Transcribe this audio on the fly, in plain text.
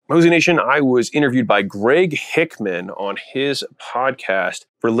Mosey Nation, I was interviewed by Greg Hickman on his podcast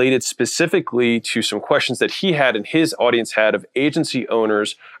related specifically to some questions that he had and his audience had of agency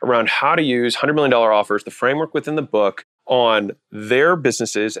owners around how to use $100 million offers, the framework within the book, on their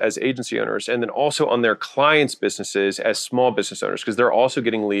businesses as agency owners, and then also on their clients' businesses as small business owners, because they're also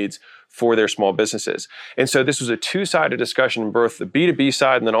getting leads for their small businesses. And so this was a two-sided discussion, both the B2B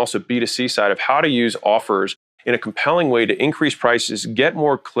side and then also B2C side, of how to use offers in a compelling way to increase prices, get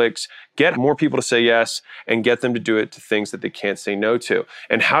more clicks, get more people to say yes, and get them to do it to things that they can't say no to.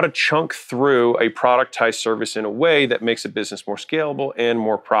 And how to chunk through a productized service in a way that makes a business more scalable and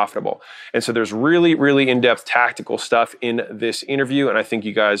more profitable. And so there's really, really in-depth tactical stuff in this interview, and I think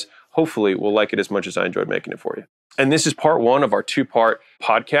you guys hopefully will like it as much as I enjoyed making it for you. And this is part one of our two-part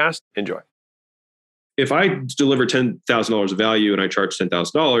podcast. Enjoy. If I deliver $10,000 of value and I charge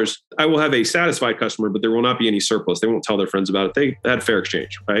 $10,000, I will have a satisfied customer, but there will not be any surplus. They won't tell their friends about it. They had fair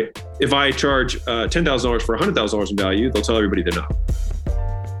exchange, right? If I charge $10,000 for $100,000 in value, they'll tell everybody they know.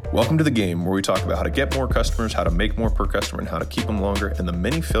 Welcome to The Game, where we talk about how to get more customers, how to make more per customer, and how to keep them longer, and the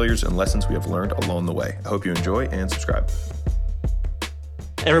many failures and lessons we have learned along the way. I hope you enjoy and subscribe.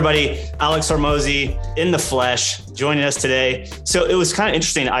 Everybody, Alex Hormozi in the flesh joining us today. So it was kind of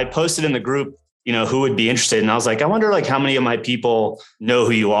interesting. I posted in the group, who would be interested. And I was like, I wonder how many of my people know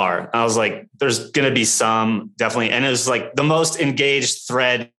who you are. I was like, there's going to be some, definitely. And it was like the most engaged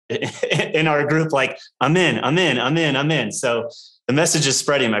thread in our group. Like, I'm in. So the message is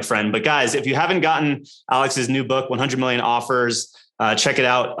spreading, my friend. But guys, if you haven't gotten Alex's new book, 100 Million Offers, check it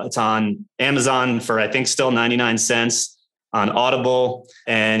out. It's on Amazon for, I think, still 99 cents. On Audible,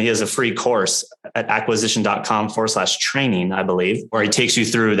 and he has a free course at acquisition.com/training, I believe, where he takes you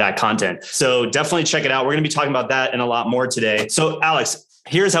through that content. So definitely check it out. We're going to be talking about that and a lot more today. So Alex,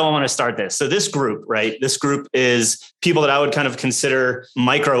 here's how I want to start this. So this group, right? This group is people that I would kind of consider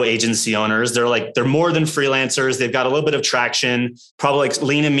micro agency owners. They're more than freelancers. They've got a little bit of traction, probably like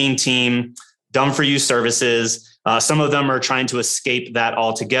lean and mean team, done for you services. Some of them are trying to escape that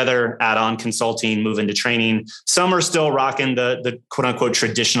altogether, add on consulting, move into training. Some are still rocking the quote unquote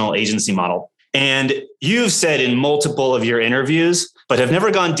traditional agency model. And you've said in multiple of your interviews, but have never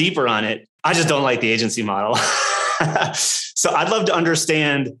gone deeper on it, I just don't like the agency model. So I'd love to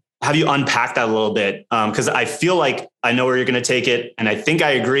understand, have you unpacked that a little bit? Because I feel like I know where you're going to take it. And I think I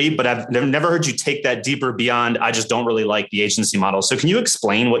agree, but I've never heard you take that deeper beyond, I just don't really like the agency model. So can you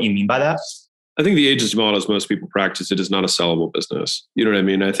explain what you mean by that? I think the agency model, as most people practice, it is not a sellable business. You know what I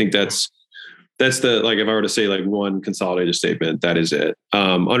mean? I think that's the, like, if I were to say like one consolidated statement, that is it.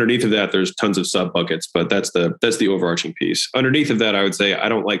 Underneath of that, there's tons of sub buckets, but that's the overarching piece. Underneath of that, I would say I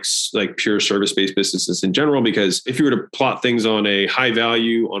don't like pure service-based businesses in general, because if you were to plot things on a high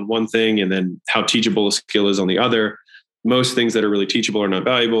value on one thing and then how teachable a skill is on the other, most things that are really teachable are not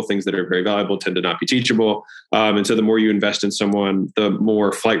valuable. Things that are very valuable tend to not be teachable. And so the more you invest in someone, the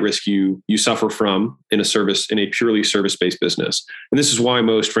more flight risk you suffer from in a purely service-based business. And this is why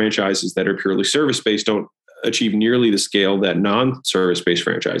most franchises that are purely service-based don't achieve nearly the scale that non-service-based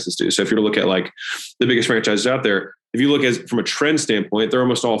franchises do. So if you look at like the biggest franchises out there, if you look at from a trend standpoint, they're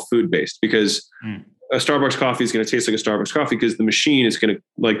almost all food-based, because a Starbucks coffee is going to taste like a Starbucks coffee because the machine is going to,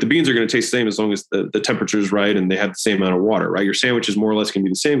 like, the beans are going to taste the same as long as the temperature is right and they have the same amount of water, right? Your sandwich is more or less going to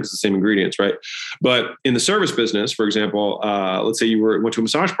be the same because the same ingredients, right? But in the service business, for example, let's say you went to a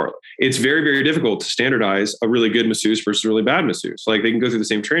massage parlor. It's very, very difficult to standardize a really good masseuse versus a really bad masseuse. Like, they can go through the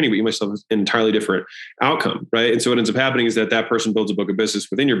same training, but you might still have an entirely different outcome, right? And so what ends up happening is that person builds a book of business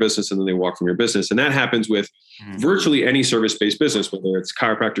within your business and then they walk from your business. And that happens with virtually any service-based business, whether it's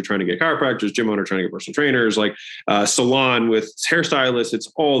chiropractor trying to get chiropractors, gym owner trying to get personal trainers, like salon with hairstylists,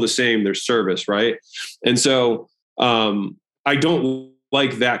 it's all the same. There's service, right? And so I don't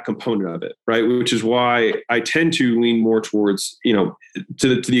like that component of it, right? Which is why I tend to lean more towards, to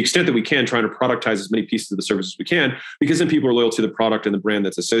the extent that we can, trying to productize as many pieces of the service as we can, because then people are loyal to the product and the brand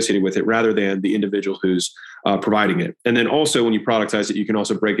that's associated with it rather than the individual who's providing it. And then also when you productize it, you can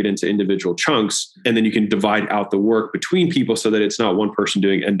also break it into individual chunks, and then you can divide out the work between people so that it's not one person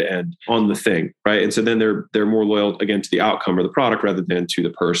doing end to end on the thing, right? And so then they're more loyal, again, to the outcome or the product rather than to the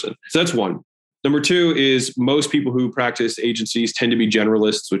person. So that's one. Number two is most people who practice agencies tend to be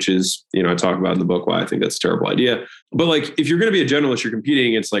generalists, which is, I talk about in the book why I think that's a terrible idea. But like, if you're going to be a generalist, you're competing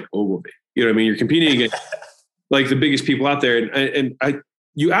against like Ogilvy. You know what I mean? You're competing against like the biggest people out there. And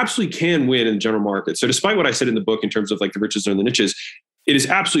you absolutely can win in the general market. So despite what I said in the book in terms of like the riches and the niches, it is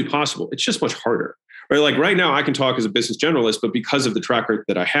absolutely possible. It's just much harder. Right? Like right now I can talk as a business generalist, but because of the track record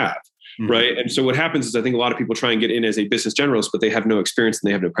that I have. Mm-hmm. Right. And so what happens is I think a lot of people try and get in as a business generalist, but they have no experience and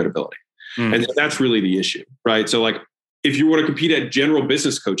they have no credibility. Mm-hmm. And so that's really the issue. Right. So like if you want to compete at general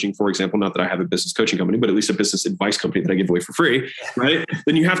business coaching, for example, not that I have a business coaching company, but at least a business advice company that I give away for free, right?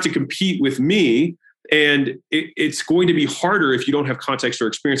 Then you have to compete with me. And it's going to be harder if you don't have context or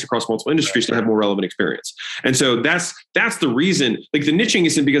experience across multiple industries to have more relevant experience. And so that's the reason, like the niching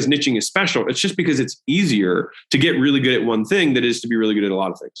isn't because niching is special. It's just because it's easier to get really good at one thing than it is to be really good at a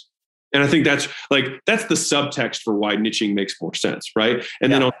lot of things. And I think that's the subtext for why niching makes more sense, right?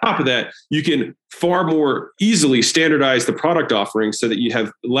 And then on top of that, you can far more easily standardize the product offering so that you have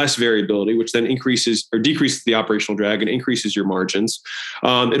less variability, which then increases or decreases the operational drag and increases your margins.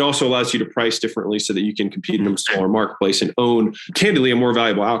 It also allows you to price differently so that you can compete in a smaller marketplace and own, candidly, a more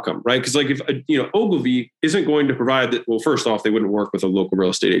valuable outcome, right? Because like if Ogilvy isn't going to provide that. Well, first off, they wouldn't work with a local real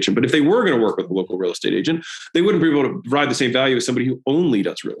estate agent. But if they were going to work with a local real estate agent, they wouldn't be able to provide the same value as somebody who only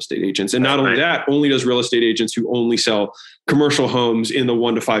does real estate agents. And not only that, only does real estate agents who only sell commercial homes in the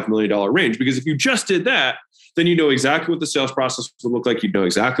 $1 to $5 million range. Because if you just did that, then you know exactly what the sales process would look like. You know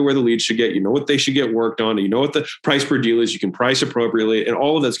exactly where the leads should get. You know what they should get worked on. You know what the price per deal is. You can price appropriately, and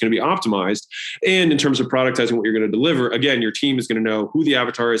all of that's going to be optimized. And in terms of productizing what you're going to deliver, again, your team is going to know who the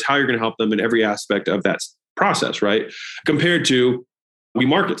avatar is, how you're going to help them in every aspect of that process, right? Compared to we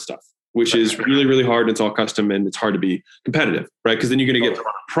market stuff, which is really, really hard. And it's all custom and it's hard to be competitive, right? Because then you're going to get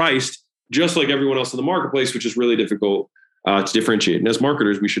priced just like everyone else in the marketplace, which is really difficult to differentiate. And as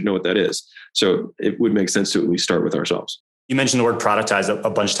marketers, we should know what that is. So it would make sense to at least start with ourselves. You mentioned the word productize a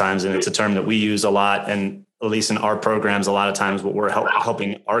bunch of times, and it's a term that we use a lot. And at least in our programs, a lot of times what we're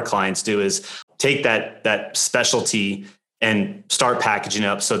helping our clients do is take that specialty and start packaging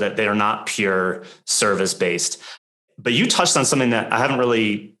up so that they are not pure service-based. But you touched on something that I haven't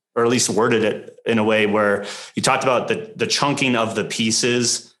really, or at least worded it in a way where you talked about the chunking of the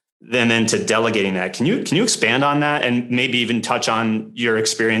pieces then to delegating that. Can you expand on that and maybe even touch on your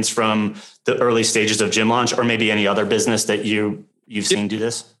experience from the early stages of Gym Launch or maybe any other business that you've seen do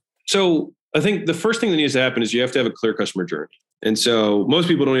this? So I think the first thing that needs to happen is you have to have a clear customer journey. And so most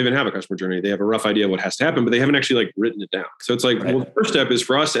people don't even have a customer journey. They have a rough idea of what has to happen, but they haven't actually written it down. So it's well, the first step is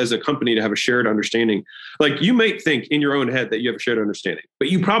for us as a company to have a shared understanding. Like you might think in your own head that you have a shared understanding, but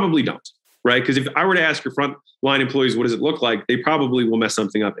you probably don't. Right? Because if I were to ask your frontline employees, what does it look like? They probably will mess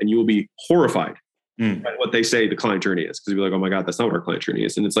something up and you will be horrified by what they say the client journey is. Because you'll be like, oh my God, that's not what our client journey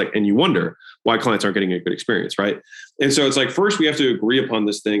is. And it's and you wonder why clients aren't getting a good experience, right? And so it's first we have to agree upon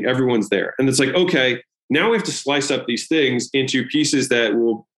this thing. Everyone's there. And it's okay, now we have to slice up these things into pieces that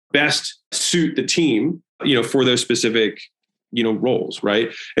will best suit the team, for those specific roles, right?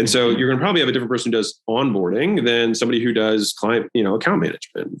 And so you're going to probably have a different person who does onboarding than somebody who does client, account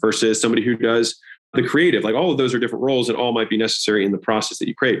management versus somebody who does the creative. All of those are different roles and all might be necessary in the process that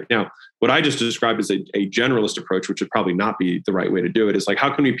you create. Now, what I just described as a generalist approach, which would probably not be the right way to do it, is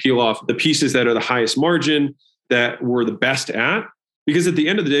how can we peel off the pieces that are the highest margin that we're the best at? Because at the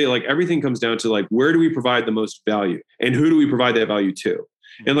end of the day, everything comes down to where do we provide the most value and who do we provide that value to?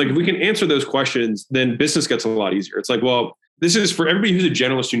 And if we can answer those questions, then business gets a lot easier. It's well, this is for everybody who's a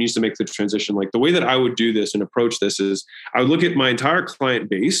generalist who needs to make the transition. The way that I would do this and approach this is I would look at my entire client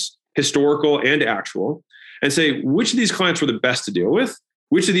base, historical and actual, and say, which of these clients were the best to deal with?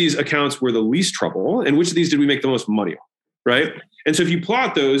 Which of these accounts were the least trouble? And which of these did we make the most money on? Right. And so if you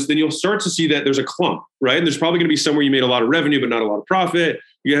plot those, then you'll start to see that there's a clump, right? And there's probably going to be somewhere you made a lot of revenue, but not a lot of profit.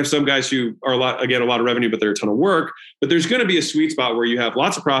 You have some guys who are a lot of revenue, but they're a ton of work. But there's going to be a sweet spot where you have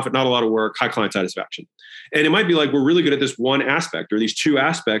lots of profit, not a lot of work, high client satisfaction. And it might be we're really good at this one aspect, or these two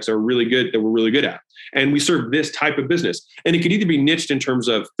aspects are really good that we're really good at. And we serve this type of business. And it could either be niched in terms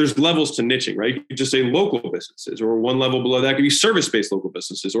of there's levels to niching, right? You could just say local businesses, or one level below that could be service-based local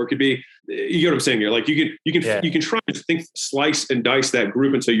businesses, or it could be, you get what I'm saying here? You can try to slice and dice that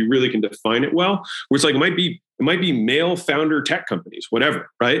group until you really can define it well. Where it's it might be male founder tech companies, whatever,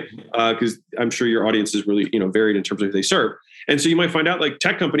 right? Because I'm sure your audience is really, varied in terms of who they serve. And so you might find out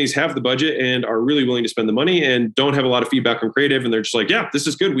tech companies have the budget and are really willing to spend the money and don't have a lot of feedback on creative. And they're just yeah, this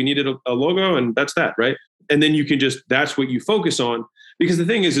is good. We needed a logo and that's that, right? And then you can that's what you focus on. Because the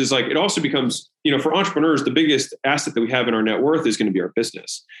thing is it also becomes, for entrepreneurs, the biggest asset that we have in our net worth is going to be our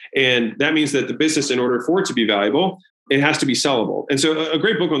business. And that means that the business, in order for it to be valuable, it has to be sellable. And so a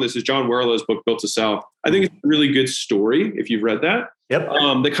great book on this is John Warrillow's book, Built to Sell. I think it's a really good story if you've read that. Yep.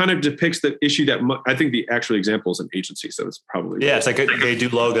 That kind of depicts the issue that I think the actual example is an agency. So it's probably. Yeah, it's they do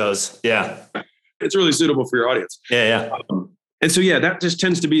logos. Yeah. It's really suitable for your audience. Yeah. And so, that just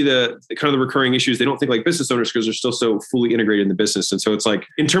tends to be the kind of the recurring issues. They don't think like business owners because they're still so fully integrated in the business. And so it's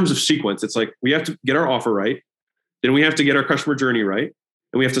in terms of sequence, it's we have to get our offer right. Then we have to get our customer journey right.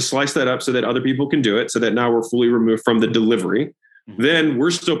 And we have to slice that up so that other people can do it, so that now we're fully removed from the delivery. Then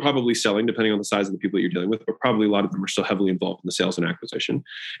we're still probably selling, depending on the size of the people that you're dealing with, but probably a lot of them are still heavily involved in the sales and acquisition.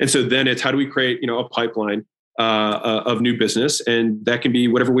 And so then it's how do we create, a pipeline of new business, and that can be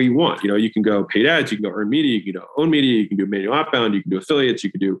whatever way you want. You can go paid ads, you can go earned media, you can go own media, you can do manual outbound, you can do affiliates,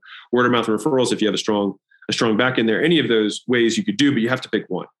 you can do word of mouth and referrals if you have a strong back in there. Any of those ways you could do, but you have to pick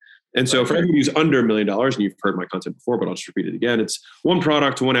one. And so for everyone who's under $1 million, and you've heard my content before, but I'll just repeat it again, it's one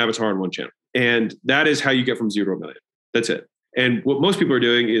product, one avatar, and one channel. And that is how you get from 0 to $1 million. That's it. And what most people are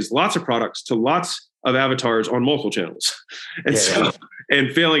doing is lots of products to lots of avatars on multiple channels. And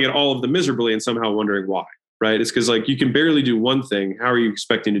and failing at all of them miserably and somehow wondering why, right? It's because you can barely do one thing. How are you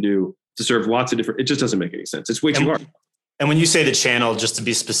expecting to serve lots of different, it just doesn't make any sense. It's way too hard. And when you say the channel, just to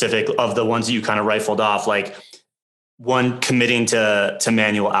be specific of the ones that you kind of rifled off, one committing to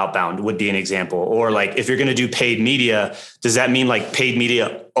manual outbound would be an example. Or if you're going to do paid media, does that mean paid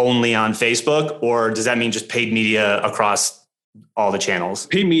media only on Facebook? Or does that mean just paid media across all the channels?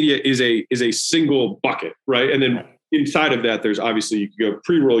 Paid media is a single bucket, right? And then inside of that, there's obviously, you could go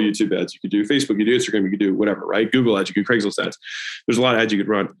pre-roll YouTube ads, you could do Facebook, you could do Instagram, you could do whatever, right? Google ads, you could Craigslist ads. There's a lot of ads you could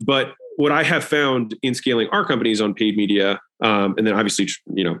run. But what I have found in scaling our companies on paid media, and then obviously,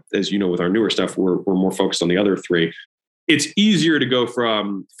 as you know, with our newer stuff, we're more focused on the other three. It's easier to go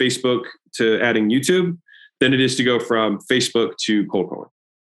from Facebook to adding YouTube than it is to go from Facebook to cold calling.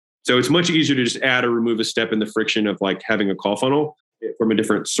 So it's much easier to just add or remove a step in the friction of having a call funnel from a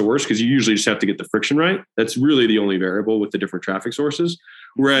different source, because you usually just have to get the friction right. That's really the only variable with the different traffic sources.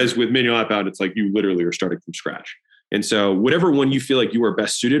 Whereas with manual outbound, it's you literally are starting from scratch. And so whatever one you feel you are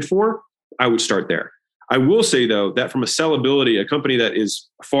best suited for, I would start there. I will say though, that from a sellability, a company that is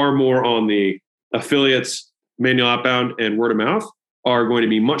far more on the affiliates, manual outbound, and word of mouth are going to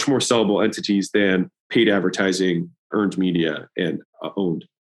be much more sellable entities than paid advertising, earned media, and owned.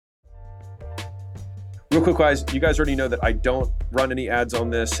 Real quick, guys, you guys already know that I don't run any ads on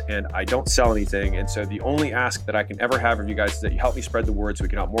this and I don't sell anything. And so the only ask that I can ever have of you guys is that you help me spread the word so we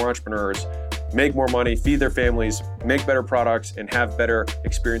can help more entrepreneurs make more money, feed their families, make better products, and have better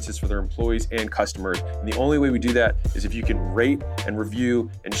experiences for their employees and customers. And the only way we do that is if you can rate and review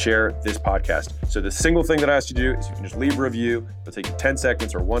and share this podcast. So the single thing that I ask you to do is you can just leave a review. It'll take you 10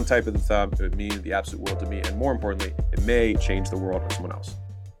 seconds or one type of the thumb. It would mean the absolute world to me. And more importantly, it may change the world for someone else.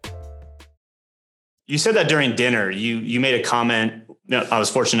 You said that during dinner, you made a comment. I was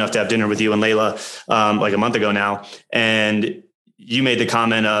fortunate enough to have dinner with you and Layla a month ago now. And you made the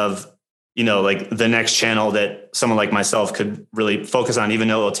comment of, the next channel that someone like myself could really focus on, even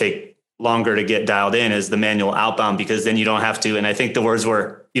though it'll take longer to get dialed in, is the manual outbound, because then you don't have to, and I think the words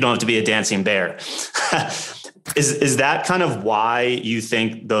were, you don't have to be a dancing bear. Is that kind of why you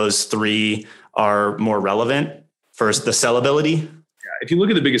think those three are more relevant for the sellability? If you look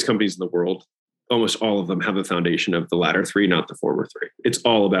at the biggest companies in the world, almost all of them have a foundation of the latter three, not the former three. It's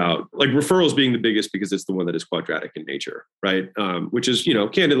all about referrals being the biggest because it's the one that is quadratic in nature, right? Which is,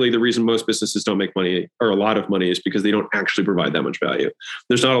 candidly, the reason most businesses don't make money or a lot of money is because they don't actually provide that much value.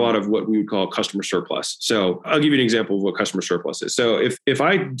 There's not a lot of what we would call customer surplus. So I'll give you an example of what customer surplus is. So if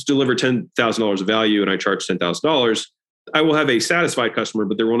I deliver $10,000 of value and I charge $10,000, I will have a satisfied customer,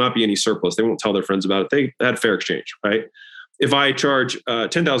 but there will not be any surplus. They won't tell their friends about it. They had fair exchange, right? If I charge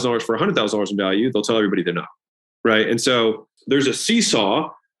 $10,000 for $100,000 in value, they'll tell everybody they're not, right? And so there's a seesaw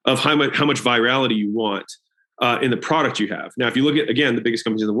of how much virality you want in the product you have. Now, if you look at, again, the biggest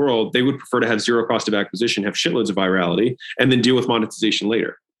companies in the world, they would prefer to have zero cost of acquisition, have shitloads of virality, and then deal with monetization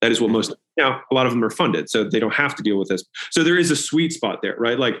later. That is what most, a lot of them are funded, so they don't have to deal with this. So there is a sweet spot there,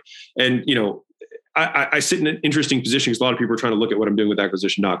 right? I sit in an interesting position because a lot of people are trying to look at what I'm doing with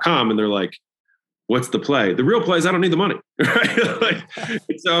acquisition.com, and they're like, what's the play? The real play is I don't need the money, right?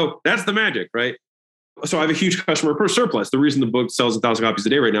 So that's the magic, right? So I have a huge customer surplus. The reason the book sells 1,000 copies a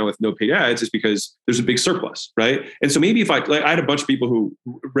day right now with no paid ads is because there's a big surplus, right? And so maybe if I had a bunch of people who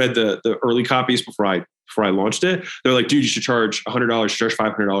read the early copies before I launched it, they're like, dude, you should charge $100, charge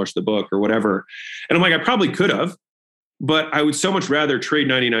 $500 for the book or whatever. And I'm like, I probably could have, but I would so much rather trade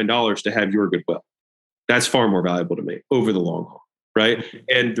 $99 to have your goodwill. That's far more valuable to me over the long haul. Right.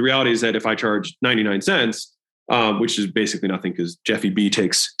 And the reality is that if I charge 99 cents, which is basically nothing because Jeffy B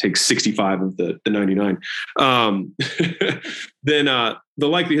takes 65 of the 99, then the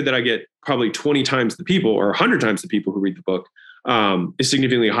likelihood that I get probably 20 times the people or 100 times the people who read the book is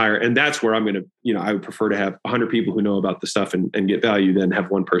significantly higher. And that's where I'm going to, I would prefer to have 100 people who know about the stuff and get value than have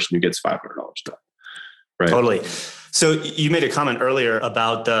one person who gets $500 done. Right. Totally. So you made a comment earlier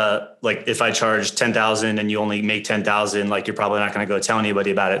about if I charge 10,000 and you only make 10,000, you're probably not going to go tell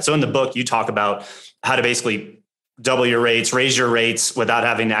anybody about it. So in the book, you talk about how to basically double your rates, raise your rates without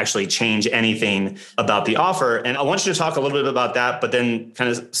having to actually change anything about the offer. And I want you to talk a little bit about that, but then kind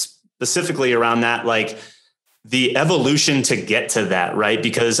of specifically around that, like the evolution to get to that, right?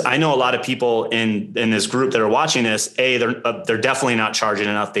 Because I know a lot of people in this group that are watching this, they're definitely not charging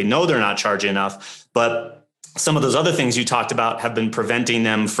enough. They know they're not charging enough, but some of those other things you talked about have been preventing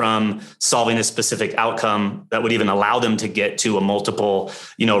them from solving a specific outcome that would even allow them to get to a multiple,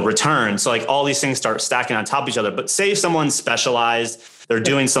 return. So like all these things start stacking on top of each other. But say if someone's specialized, they're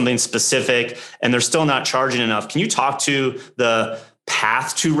doing something specific and they're still not charging enough. Can you talk to the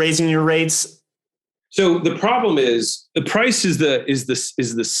path to raising your rates? So the problem is the price is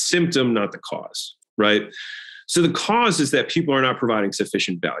the symptom, not the cause, right? So the cause is that people are not providing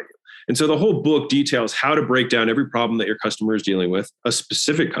sufficient value. And so the whole book details how to break down every problem that your customer is dealing with, a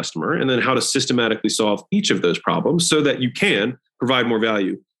specific customer, and then how to systematically solve each of those problems so that you can provide more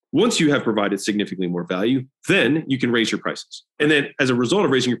value. Once you have provided significantly more value, then you can raise your prices. And then as a result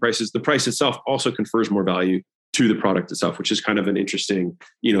of raising your prices, the price itself also confers more value to the product itself, which is kind of an interesting,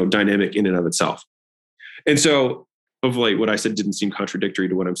 dynamic in and of itself. And so of late, what I said didn't seem contradictory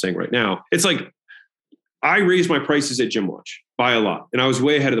to what I'm saying right now. It's like, I raised my prices at Gym Watch by a lot, and I was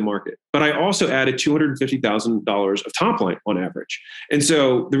way ahead of the market. But I also added $250,000 of top line on average. And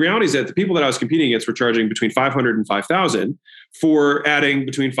so the reality is that the people that I was competing against were charging between $500 and $5,000 for adding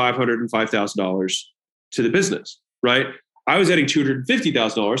between $500 and $5,000 to the business, right? I was adding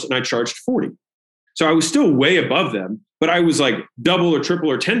 $250,000 and I charged $40,000. So I was still way above them, but I was like double or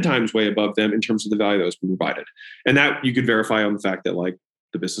triple or 10 times way above them in terms of the value that was being provided. And that you could verify on the fact that like,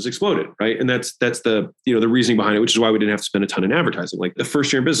 the business exploded, right? And that's the the reasoning behind it, which is why we didn't have to spend a ton in advertising. Like the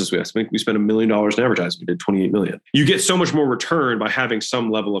first year in business, we spent $1 million in advertising. We did 28 million. You get so much more return by having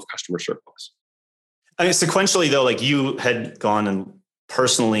some level of customer surplus. I mean, sequentially though, like you had gone and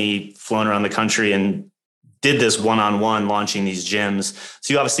personally flown around the country and did this one-on-one launching these gyms.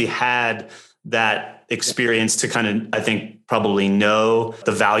 So you obviously had that experience to kind of, I think, probably know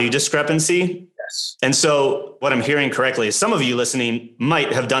the value discrepancy. And so what I'm hearing correctly is some of you listening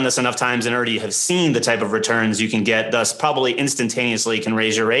might have done this enough times and already have seen the type of returns you can get, thus probably instantaneously can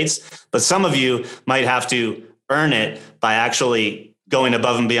raise your rates. But some of you might have to earn it by actually going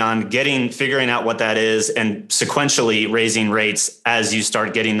above and beyond, figuring out what that is and sequentially raising rates as you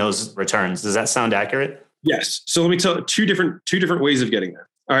start getting those returns. Does that sound accurate? Yes. So let me tell two different ways of getting there.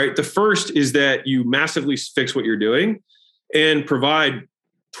 All right. The first is that you massively fix what you're doing and provide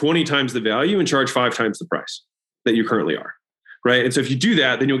 20 times the value and charge 5 times the price that you currently are, right? And so if you do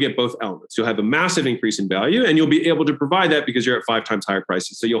that, then you'll get both elements. You'll have a massive increase in value and you'll be able to provide that because you're at 5 times higher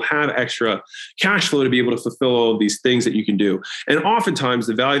prices. So you'll have extra cash flow to be able to fulfill all of these things that you can do. And oftentimes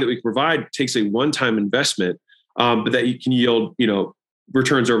the value that we can provide takes a one-time investment, but that you can yield,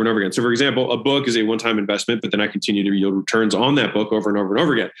 returns over and over again. So for example, a book is a one-time investment, but then I continue to yield returns on that book over and over and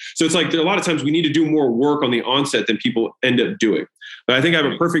over again. So it's like a lot of times we need to do more work on the onset than people end up doing. But I think I have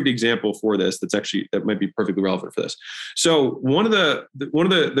a perfect example for this that might be perfectly relevant for this. So one of the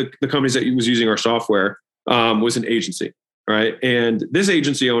companies that was using our software was an agency, right? And this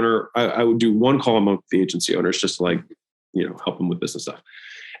agency owner, I would do one call a month with the agency owners just to help them with business stuff.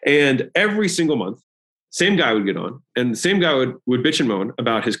 And every single month, same guy would get on and the same guy would bitch and moan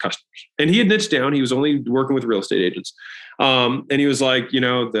about his customers. And he had niched down. He was only working with real estate agents. And he was like,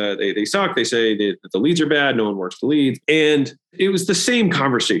 they suck. They say that the leads are bad. No one works the leads. And it was the same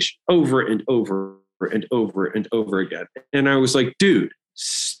conversation over and over and over and over again. And I was like, dude,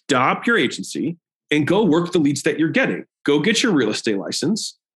 stop your agency and go work the leads that you're getting. Go get your real estate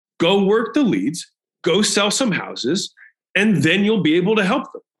license. Go work the leads. Go sell some houses. And then you'll be able to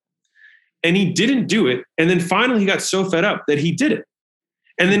help them. And he didn't do it. And then finally he got so fed up that he did it.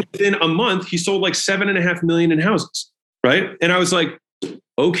 And then within a month, he sold like 7.5 million in houses. Right. And I was like,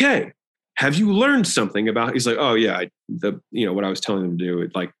 okay, have you learned something about, he's like, oh yeah, what I was telling them to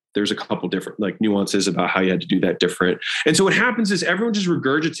do, there's a couple different nuances about how you had to do that different. And so what happens is everyone just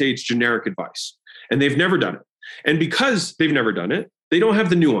regurgitates generic advice and they've never done it. And because they've never done it, they don't have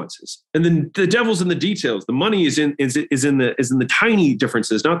the nuances. And then the devil's in the details. The money is in the tiny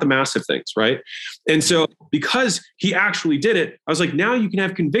differences, not the massive things, right? And so because he actually did it, I was like, now you can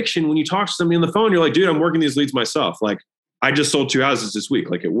have conviction when you talk to somebody on the phone. You're like, dude, I'm working these leads myself. Like, I just sold 2 houses this week.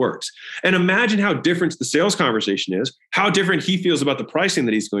 Like, it works. And imagine how different the sales conversation is, how different he feels about the pricing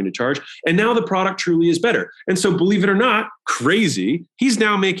that he's going to charge. And now the product truly is better. And so believe it or not, crazy, he's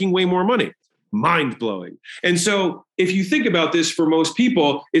now making way more money. Mind blowing. And so if you think about this, for most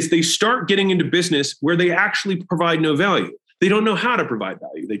people, is they start getting into business where they actually provide no value. They don't know how to provide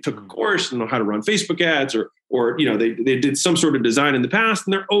value. They took a course and know how to run Facebook ads or they did some sort of design in the past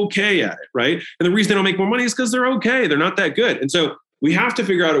and they're okay at it, right? And the reason they don't make more money is because they're okay. They're not that good. And so we have to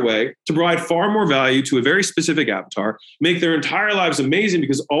figure out a way to provide far more value to a very specific avatar, make their entire lives amazing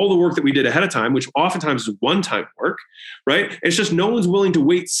because all the work that we did ahead of time, which oftentimes is one-time work, right? It's just no one's willing to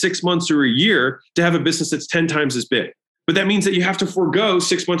wait 6 months or a year to have a business that's 10 times as big. But that means that you have to forego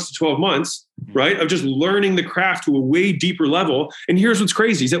 6 months to 12 months, right, of just learning the craft to a way deeper level. And here's what's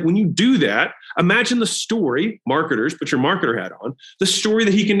crazy is that when you do that, imagine the story, marketers, put your marketer hat on, the story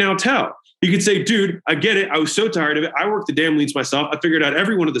that he can now tell. He could say, dude, I get it. I was so tired of it. I worked the damn leads myself. I figured out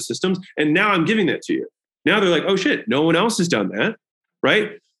every one of the systems. And now I'm giving that to you. Now they're like, oh shit, no one else has done that.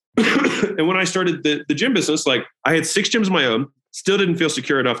 Right. And when I started the gym business, like I had 6 gyms of my own, still didn't feel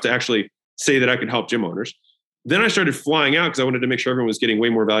secure enough to actually say that I could help gym owners. Then I started flying out because I wanted to make sure everyone was getting way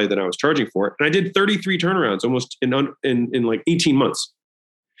more value than I was charging for it. And I did 33 turnarounds almost in like 18 months.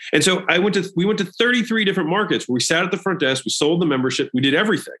 And so we went to 33 different markets where we sat at the front desk, we sold the membership, we did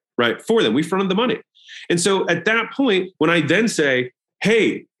everything, right, for them. We fronted the money. And so at that point, when I then say,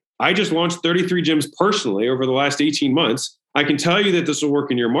 hey, I just launched 33 gyms personally over the last 18 months, I can tell you that this will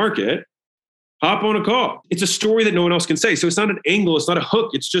work in your market, hop on a call. It's a story that no one else can say. So it's not an angle, it's not a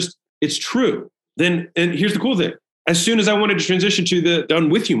hook, it's true. And here's the cool thing. As soon as I wanted to transition to the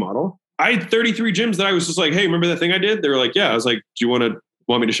done with you model, I had 33 gyms that I was just like, hey, remember that thing I did? They were like, yeah. I was like, do you want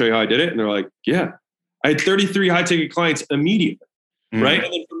me to show you how I did it? And they're like, yeah. I had 33 high ticket clients immediately. Right.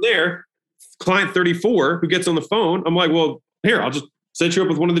 And then from there, client 34 who gets on the phone, I'm like, well, here, I'll just set you up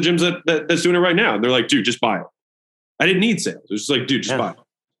with one of the gyms that's doing it right now. And they're like, dude, just buy it. I didn't need sales. It was just like, dude, just buy it.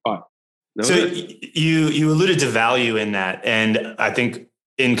 Buy it. So you alluded to value in that. And I think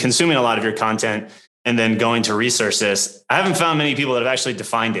in consuming a lot of your content and then going to research this, I haven't found many people that have actually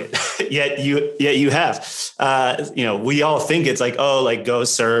defined it. yet you have. We all think it's like, oh, like go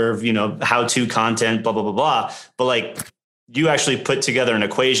serve, how-to content, blah, blah, blah, blah. But like you actually put together an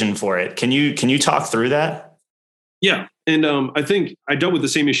equation for it. Can you talk through that? Yeah. And I think I dealt with the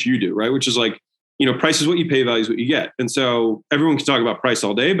same issue you do, right? Which is like, price is what you pay, value is what you get. And so everyone can talk about price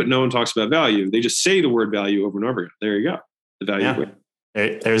all day, but no one talks about value. They just say the word value over and over again. There you go. The value equation.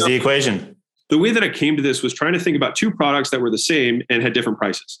 There's the equation. The way that I came to this was trying to think about 2 products that were the same and had different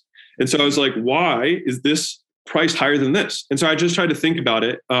prices. And so I was like, why is this priced higher than this? And so I just tried to think about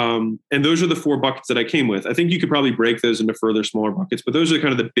it. And those are the 4 buckets that I came with. I think you could probably break those into further smaller buckets, but those are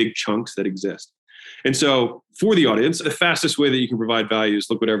kind of the big chunks that exist. And so for the audience, the fastest way that you can provide value is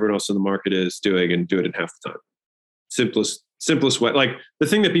look what everyone else in the market is doing and do it in half the time. Simplest way. Like the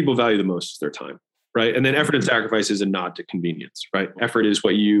thing that people value the most is their time. Right. And then effort and sacrifice is a nod to convenience, right? Effort is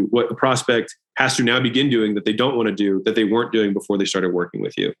what the prospect has to now begin doing that they don't want to do, that they weren't doing before they started working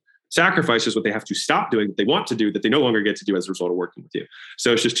with you. Sacrifice is what they have to stop doing that they want to do that they no longer get to do as a result of working with you.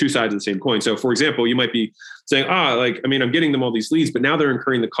 So it's just 2 sides of the same coin. So for example, you might be saying, I'm getting them all these leads, but now they're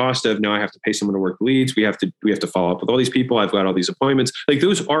incurring the cost of now I have to pay someone to work the leads. We have to follow up with all these people. I've got all these appointments. Like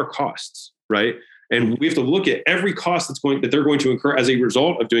those are costs, right? And we have to look at every cost that they're going to incur as a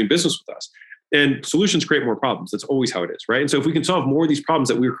result of doing business with us. And solutions create more problems. That's always how it is, right? And so if we can solve more of these problems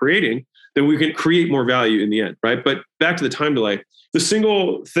that we're creating, then we can create more value in the end, right? But back to the time delay, the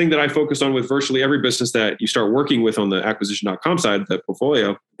single thing that I focus on with virtually every business that you start working with on the acquisition.com side of the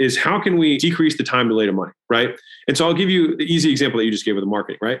portfolio is how can we decrease the time delay to money, right? And so I'll give you the easy example that you just gave with the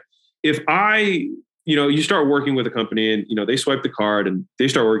marketing, right? If you start working with a company and, they swipe the card and they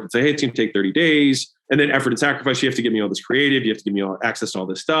start working and say, hey, it's going to take 30 days. And then effort and sacrifice, you have to give me all this creative. You have to give me all access to all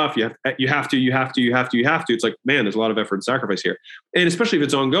this stuff. You have to. It's like, man, there's a lot of effort and sacrifice here. And especially if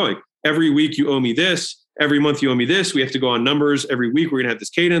it's ongoing. Every week you owe me this. Every month you owe me this. We have to go on numbers. Every week we're going to have this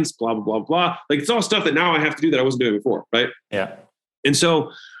cadence, blah, blah, blah, blah. Like it's all stuff that now I have to do that I wasn't doing before, right? Yeah. And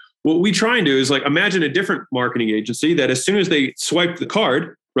so what we try and do is like, imagine a different marketing agency that as soon as they swipe the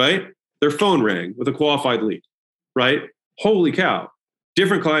card, right, their phone rang with a qualified lead, right? Holy cow.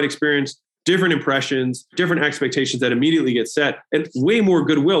 Different client experience, different impressions, different expectations that immediately get set, and way more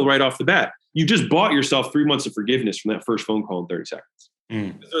goodwill right off the bat. You just bought yourself 3 months of forgiveness from that first phone call in 30 seconds.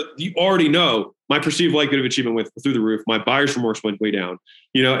 So you already know my perceived likelihood of achievement went through the roof. My buyer's remorse went way down,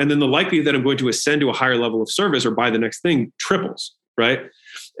 and then the likelihood that I'm going to ascend to a higher level of service or buy the next thing triples, right?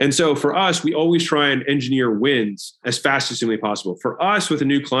 And so for us, we always try and engineer wins as fast as humanly possible. For us, with a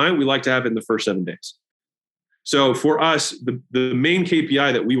new client, we like to have it in the first 7 days. So for us, the main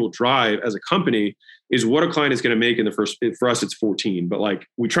KPI that we will drive as a company is what a client is going to make in the first, for us, it's 14, but like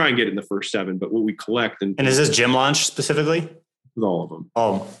we try and get it in the first 7, but what we collect. And is this gym launch specifically? With all of them.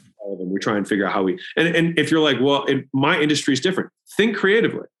 Oh, all of them. We try and figure out how and if you're like, well, my industry is different, think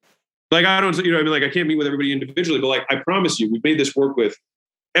creatively. Like, I don't, you know what I mean? Like, I can't meet with everybody individually, but like, I promise you, we've made this work with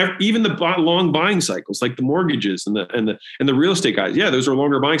even the long buying cycles, like the mortgages and the real estate guys. Yeah, those are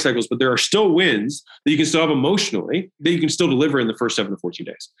longer buying cycles, but there are still wins that you can still have emotionally that you can still deliver in the first 7 to 14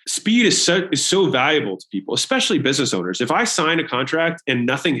 days. Speed is so valuable to people, especially business owners. If I sign a contract and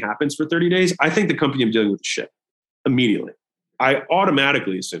nothing happens for 30 days, I think the company I'm dealing with is shit immediately. I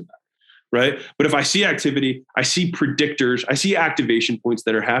automatically assume that. Right. But if I see activity, I see predictors, I see activation points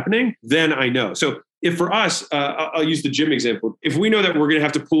that are happening, then I know. So if for us, I'll use the gym example. If we know that we're going to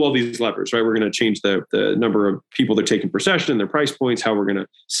have to pull all these levers, right? We're going to change the number of people that are taking per session, their price points, how we're going to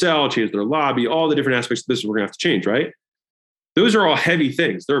sell, change their lobby, all the different aspects of this we're going to have to change, right? Those are all heavy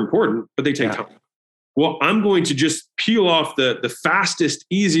things. They're important, but they take time. Well, I'm going to just peel off the fastest,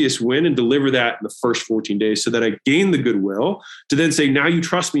 easiest win and deliver that in the first 14 days so that I gain the goodwill to then say, now you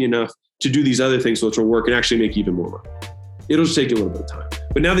trust me enough to do these other things which will work and actually make even more money. It'll just take a little bit of time.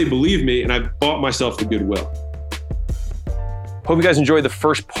 But now they believe me and I've bought myself the goodwill. Hope you guys enjoyed the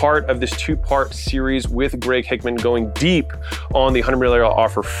first part of this 2-part series with Greg Hickman, going deep on the $100 million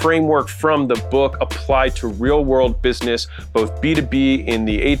offer framework from the book applied to real world business, both B2B in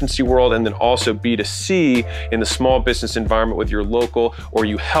the agency world and then also B2C in the small business environment with your local, or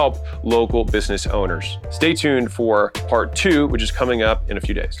you help local business owners. Stay tuned for part 2, which is coming up in a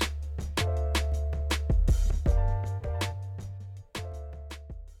few days.